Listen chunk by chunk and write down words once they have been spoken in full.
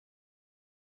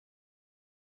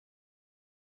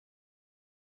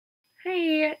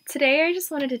Hi, today I just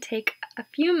wanted to take a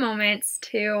few moments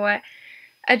to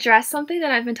address something that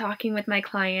I've been talking with my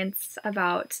clients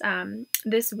about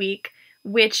this week,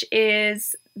 which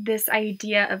is this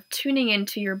idea of tuning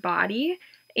into your body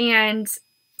and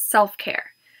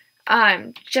self-care.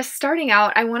 Just starting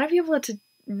out, I want to be able to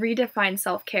redefine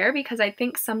self-care because I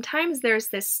think sometimes there's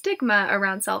this stigma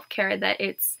around self-care that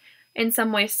it's in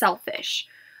some way selfish.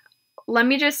 Let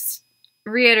me just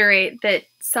reiterate that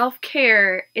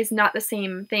self-care is not the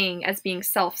same thing as being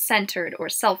self-centered or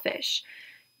selfish.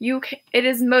 It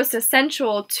is most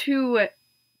essential to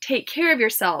take care of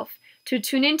yourself, to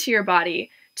tune into your body,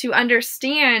 to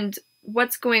understand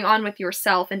what's going on with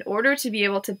yourself in order to be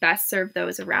able to best serve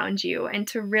those around you and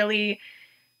to really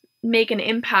make an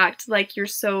impact like you're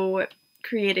so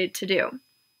created to do.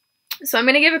 So I'm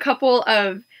going to give a couple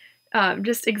of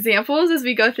just examples as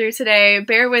we go through today.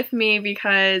 Bear with me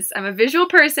because I'm a visual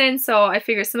person, so I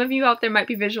figure some of you out there might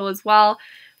be visual as well,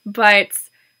 but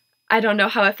I don't know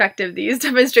how effective these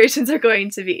demonstrations are going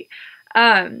to be.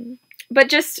 But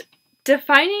just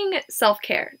defining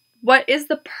self-care. What is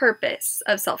the purpose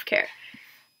of self-care?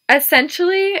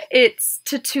 Essentially, it's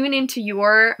to tune into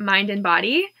your mind and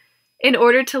body in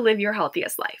order to live your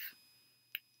healthiest life,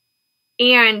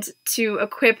 and to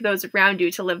equip those around you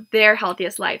to live their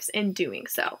healthiest lives in doing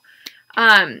so.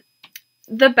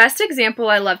 The best example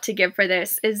I love to give for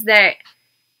this is that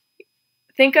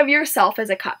think of yourself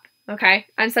as a cup, okay?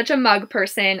 I'm such a mug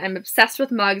person. I'm obsessed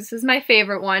with mugs. This is my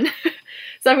favorite one.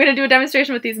 So I'm going to do a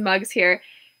demonstration with these mugs here.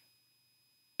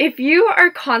 If you are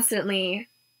constantly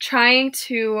trying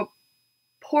to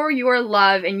pour your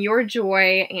love and your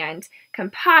joy and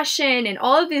compassion and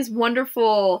all of these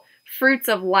wonderful fruits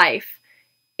of life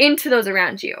into those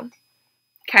around you.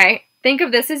 Okay, think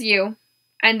of this as you,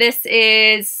 and this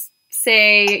is,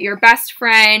 say, your best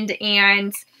friend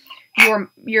and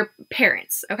your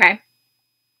parents, okay?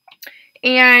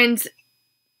 And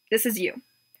this is you.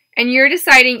 And you're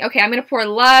deciding, okay, I'm going to pour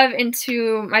love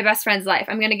into my best friend's life.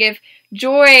 I'm going to give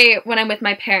joy when I'm with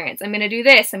my parents. I'm going to do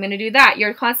this. I'm going to do that.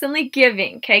 You're constantly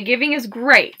giving, okay? Giving is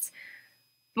great,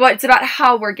 but it's about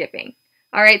how we're giving.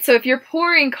 All right, so if you're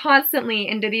pouring constantly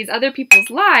into these other people's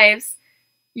lives,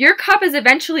 your cup is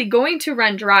eventually going to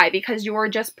run dry because you're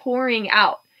just pouring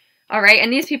out. All right,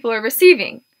 and these people are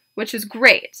receiving, which is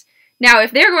great. Now,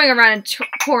 if they're going around and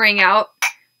pouring out,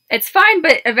 it's fine,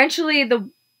 but eventually the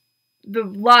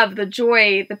love, the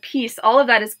joy, the peace, all of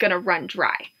that is going to run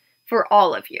dry for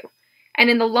all of you. And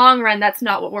in the long run, that's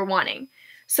not what we're wanting.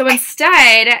 So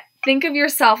instead, think of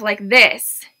yourself like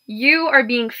this. You are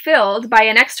being filled by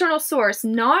an external source,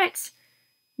 not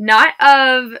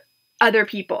of other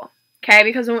people, okay?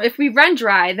 Because if we run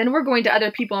dry, then we're going to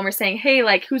other people and we're saying, hey,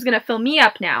 like, who's going to fill me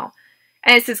up now?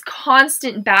 And it's this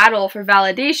constant battle for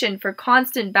validation, for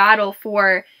constant battle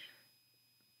for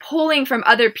pulling from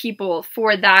other people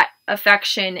for that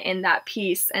affection and that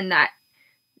peace and that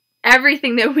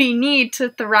everything that we need to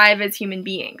thrive as human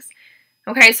beings.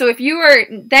 Okay, so if you are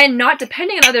then not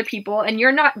depending on other people and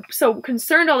you're not so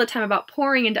concerned all the time about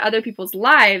pouring into other people's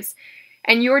lives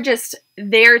and you're just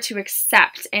there to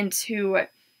accept and to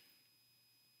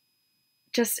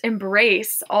just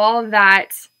embrace all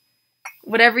that,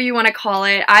 whatever you want to call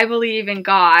it, I believe in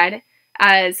God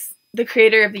as the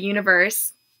creator of the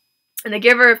universe and the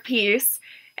giver of peace.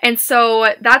 And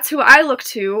so that's who I look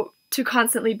to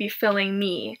constantly be filling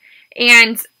me.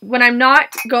 And when I'm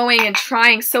not going and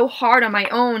trying so hard on my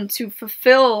own to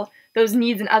fulfill those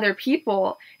needs in other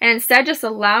people, and instead just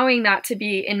allowing that to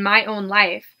be in my own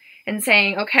life and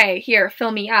saying, okay, here,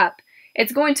 fill me up,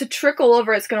 it's going to trickle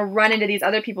over, it's going to run into these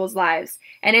other people's lives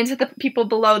and into the people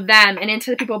below them and into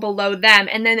the people below them,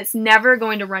 and then it's never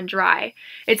going to run dry.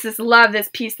 It's this love, this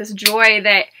peace, this joy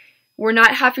that we're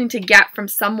not having to get from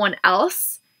someone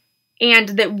else, and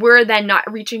that we're then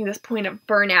not reaching this point of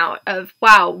burnout of,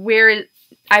 wow,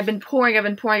 I've been pouring,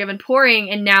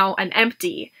 and now I'm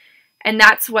empty. And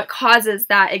that's what causes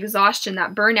that exhaustion,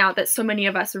 that burnout that so many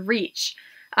of us reach.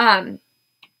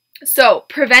 So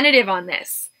preventative on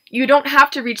this. You don't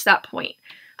have to reach that point.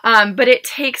 But it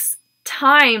takes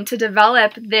time to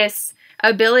develop this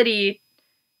ability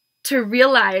to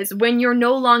realize when you're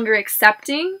no longer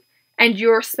accepting and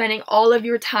you're spending all of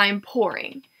your time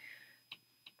pouring.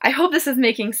 I hope this is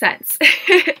making sense.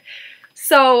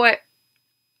 So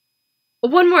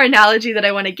one more analogy that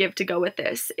I want to give to go with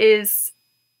this is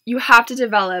you have to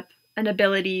develop an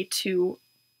ability to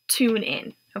tune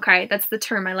in, okay? That's the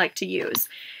term I like to use.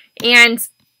 And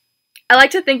I like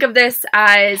to think of this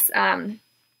as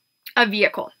a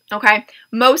vehicle, okay?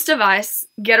 Most of us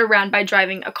get around by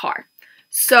driving a car.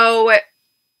 So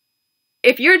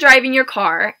if you're driving your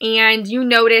car and you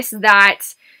notice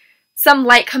that some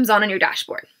light comes on your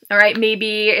dashboard, all right?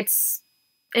 Maybe it's,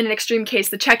 in an extreme case,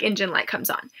 the check engine light comes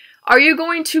on. Are you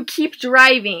going to keep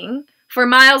driving for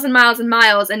miles and miles and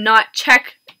miles and not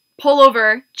pull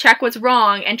over, check what's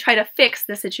wrong, and try to fix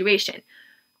the situation?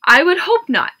 I would hope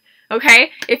not,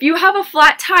 okay? If you have a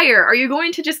flat tire, are you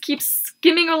going to just keep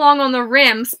skimming along on the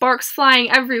rim, sparks flying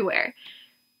everywhere?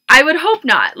 I would hope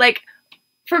not. Like,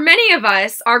 for many of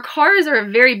us, our cars are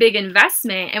a very big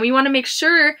investment, and we want to make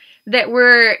sure that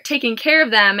we're taking care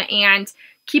of them and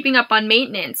keeping up on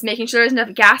maintenance, making sure there's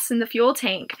enough gas in the fuel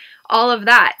tank, all of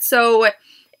that. So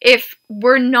if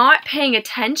we're not paying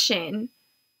attention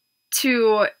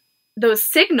to those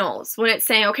signals when it's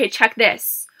saying, okay, check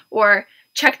this, or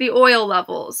check the oil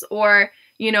levels, or,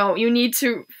 you know, you need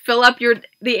to fill up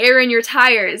the air in your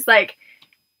tires, like,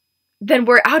 then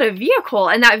we're out of vehicle.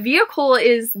 And that vehicle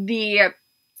is the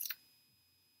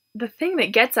thing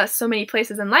that gets us so many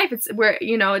places in life. It's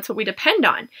what we depend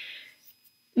on.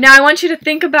 Now, I want you to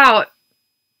think about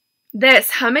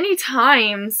this. How many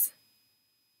times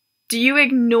do you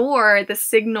ignore the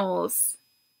signals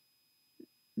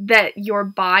that your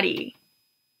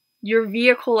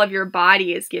vehicle of your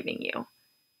body is giving you?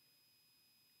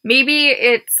 Maybe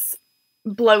it's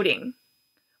bloating,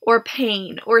 or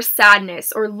pain, or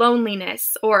sadness, or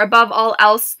loneliness, or above all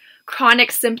else,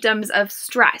 chronic symptoms of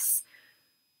stress.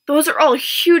 Those are all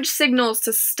huge signals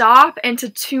to stop and to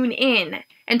tune in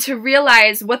and to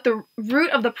realize what the root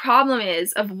of the problem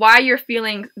is, of why you're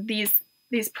feeling these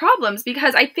problems.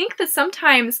 Because I think that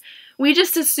sometimes we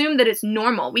just assume that it's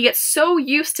normal. We get so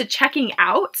used to checking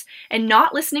out and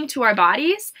not listening to our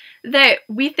bodies that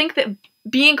we think that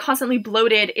being constantly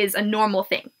bloated is a normal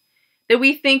thing. That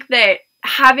we think that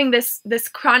having this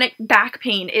chronic back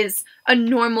pain is a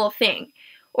normal thing.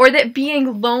 Or that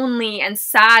being lonely and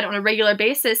sad on a regular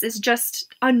basis is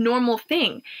just a normal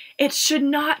thing. It should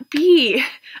not be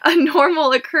a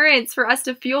normal occurrence for us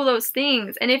to feel those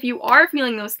things. And if you are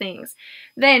feeling those things,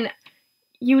 then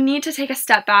you need to take a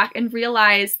step back and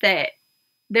realize that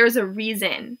there's a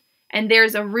reason and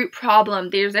there's a root problem.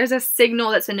 There's a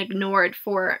signal that's been ignored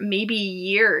for maybe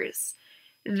years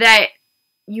that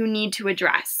you need to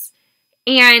address.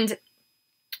 And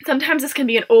sometimes this can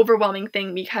be an overwhelming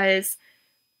thing, because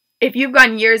if you've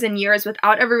gone years and years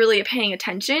without ever really paying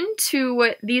attention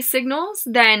to these signals,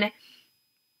 then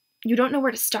you don't know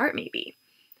where to start, maybe.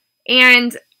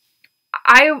 And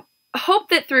I hope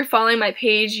that through following my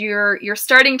page, you're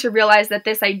starting to realize that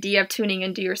this idea of tuning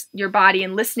into your body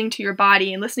and listening to your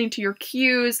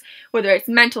cues, whether it's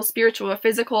mental, spiritual, or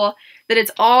physical, that it's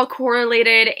all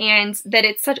correlated, and that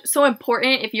it's so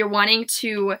important if you're wanting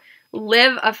to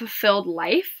live a fulfilled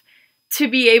life, to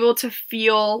be able to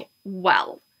feel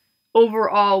well.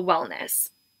 Overall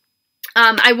wellness.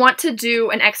 I want to do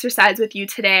an exercise with you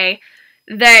today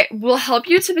that will help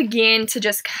you to begin to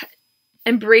just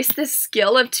embrace this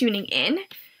skill of tuning in.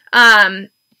 And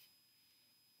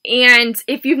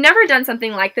if you've never done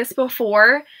something like this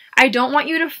before, I don't want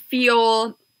you to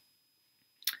feel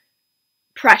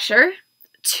pressure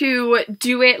to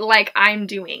do it like I'm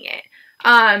doing it.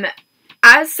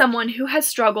 As someone who has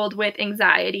struggled with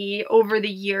anxiety over the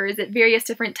years at various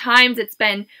different times, it's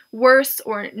been worse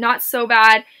or not so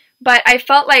bad, but I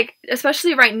felt like,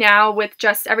 especially right now with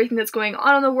just everything that's going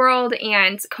on in the world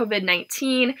and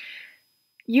COVID-19,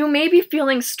 you may be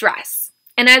feeling stress.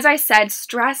 And as I said,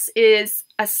 stress is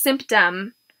a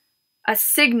symptom, a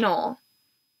signal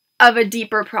of a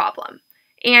deeper problem.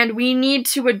 And we need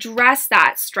to address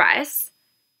that stress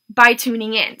by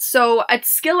tuning in. So a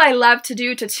skill I love to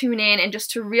do, to tune in and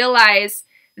just to realize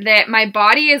that my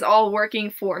body is all working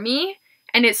for me,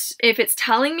 and if it's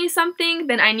telling me something,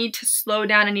 then I need to slow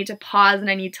down, I need to pause, and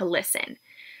I need to listen.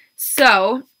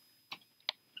 So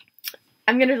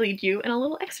I'm going to lead you in a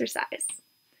little exercise.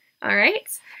 All right?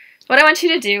 What I want you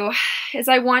to do is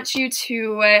I want you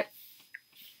to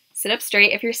sit up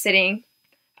straight if you're sitting,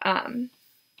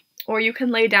 or you can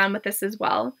lay down with this as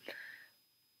well.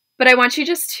 But I want you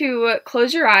just to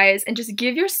close your eyes and just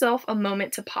give yourself a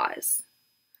moment to pause,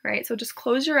 right? So just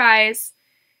close your eyes,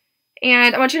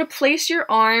 and I want you to place your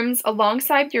arms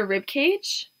alongside your rib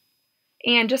cage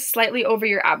and just slightly over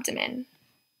your abdomen,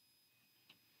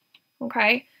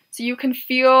 okay? So you can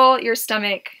feel your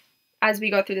stomach as we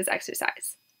go through this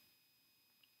exercise.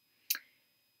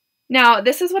 Now,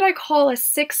 this is what I call a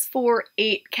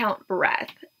 6-4-8 count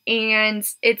breath, and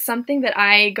it's something that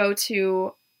I go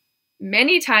to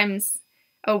many times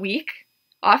a week,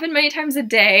 often many times a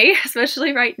day,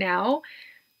 especially right now,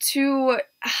 to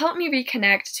help me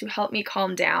reconnect, to help me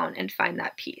calm down and find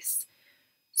that peace.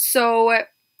 So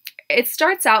it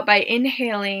starts out by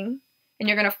inhaling, and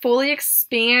you're going to fully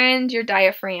expand your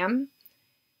diaphragm.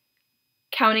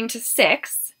 counting to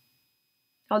 6.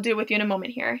 I'll do it with you in a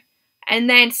moment here. And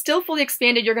then still fully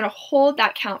expanded, you're going to hold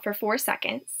that count for 4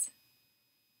 seconds.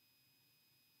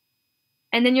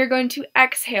 And then you're going to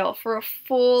exhale for a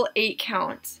full 8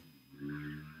 count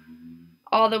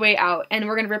all the way out. And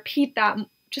we're going to repeat that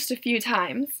just a few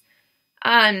times.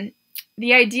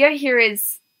 The idea here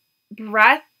is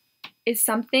breath is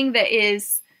something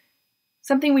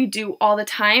we do all the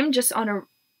time, just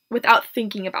without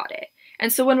thinking about it.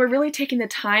 And so when we're really taking the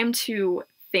time to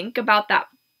think about that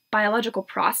biological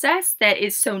process that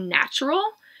is so natural,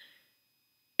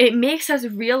 it makes us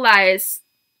realize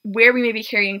where we may be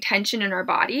carrying tension in our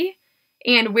body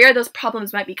and where those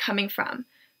problems might be coming from.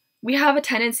 We have a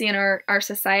tendency in our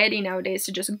society nowadays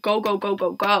to just go, go, go,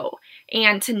 go, go,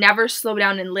 and to never slow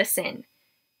down and listen.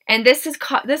 And this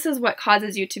is what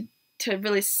causes you to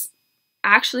really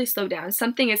actually slow down.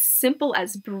 Something as simple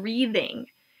as breathing,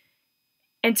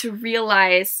 and to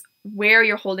realize where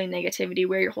you're holding negativity,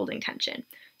 where you're holding tension.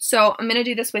 So I'm going to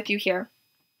do this with you here.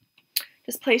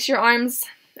 Just place your arms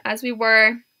as we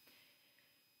were.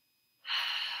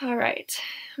 All right.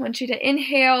 I want you to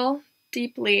inhale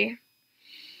deeply,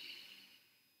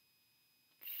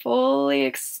 fully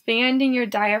expanding your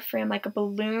diaphragm like a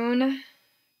balloon,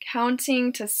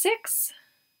 counting to 6,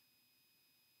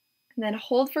 and then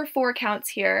hold for 4 counts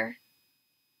here.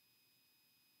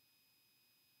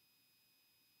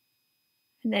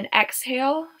 And then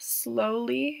exhale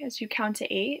slowly as you count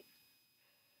to 8.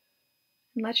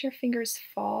 And let your fingers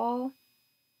fall.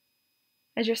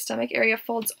 As your stomach area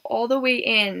folds all the way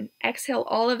in, exhale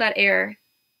all of that air.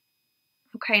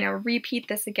 Okay, now repeat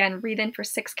this again. Breathe in for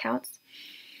 6 counts.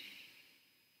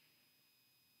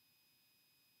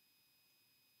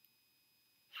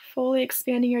 Fully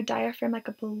expanding your diaphragm like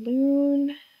a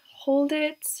balloon. Hold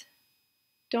it.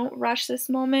 Don't rush this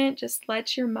moment. Just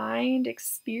let your mind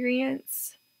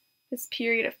experience this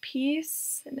period of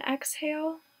peace, and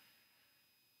exhale.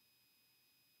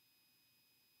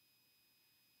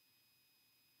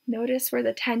 Notice where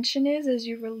the tension is as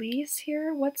you release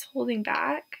here. What's holding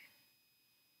back?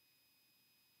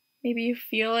 Maybe you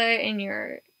feel it in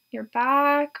your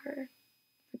back, or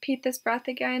repeat this breath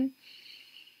again.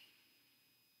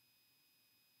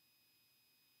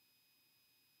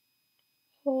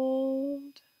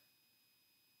 Hold.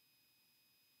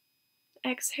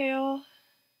 Exhale.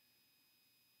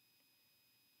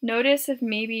 Notice if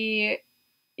maybe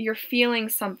you're feeling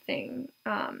something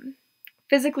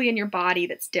physically in your body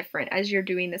that's different as you're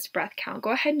doing this breath count.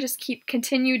 Go ahead and just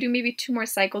continue, do maybe 2 more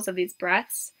cycles of these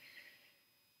breaths.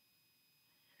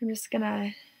 I'm just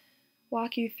gonna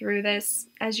walk you through this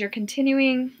as you're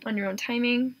continuing on your own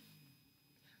timing.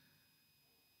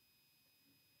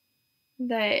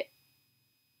 That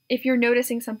if you're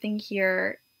noticing something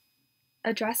here,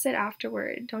 address it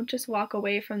afterward. Don't just walk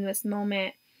away from this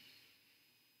moment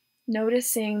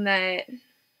noticing that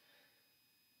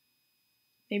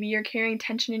maybe you're carrying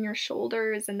tension in your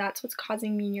shoulders and that's what's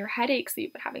causing your headaches that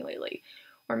you've been having lately.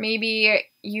 Or maybe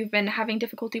you've been having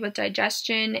difficulty with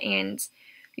digestion and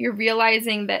you're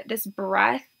realizing that this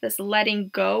breath, this letting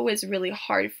go, is really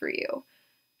hard for you.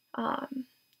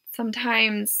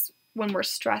 Sometimes when we're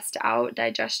stressed out,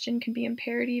 digestion can be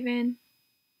impaired even.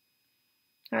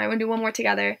 All right, we're gonna do one more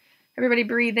together. Everybody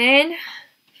breathe in.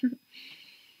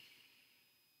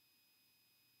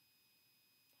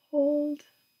 Hold.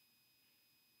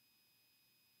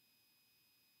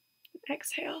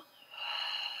 Exhale.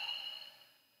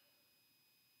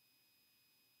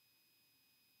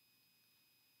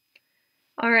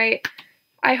 All right.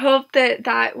 I hope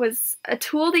that was a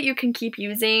tool that you can keep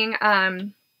using.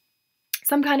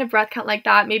 Some kind of breath count like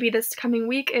that. Maybe this coming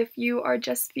week, if you are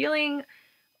just feeling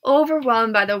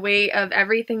overwhelmed by the weight of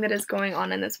everything that is going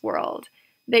on in this world,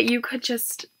 that you could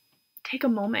just take a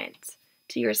moment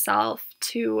to yourself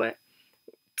to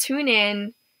tune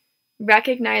in,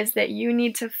 recognize that you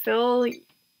need to fill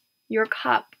your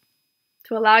cup,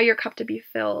 to allow your cup to be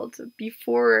filled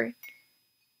before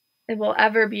it will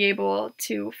ever be able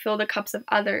to fill the cups of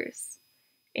others,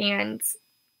 and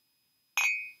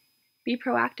be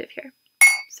proactive here.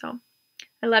 So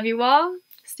I love you all.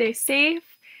 Stay safe,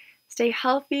 stay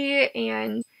healthy,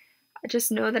 and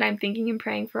just know that I'm thinking and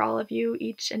praying for all of you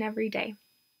each and every day.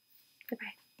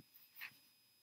 Bye-bye.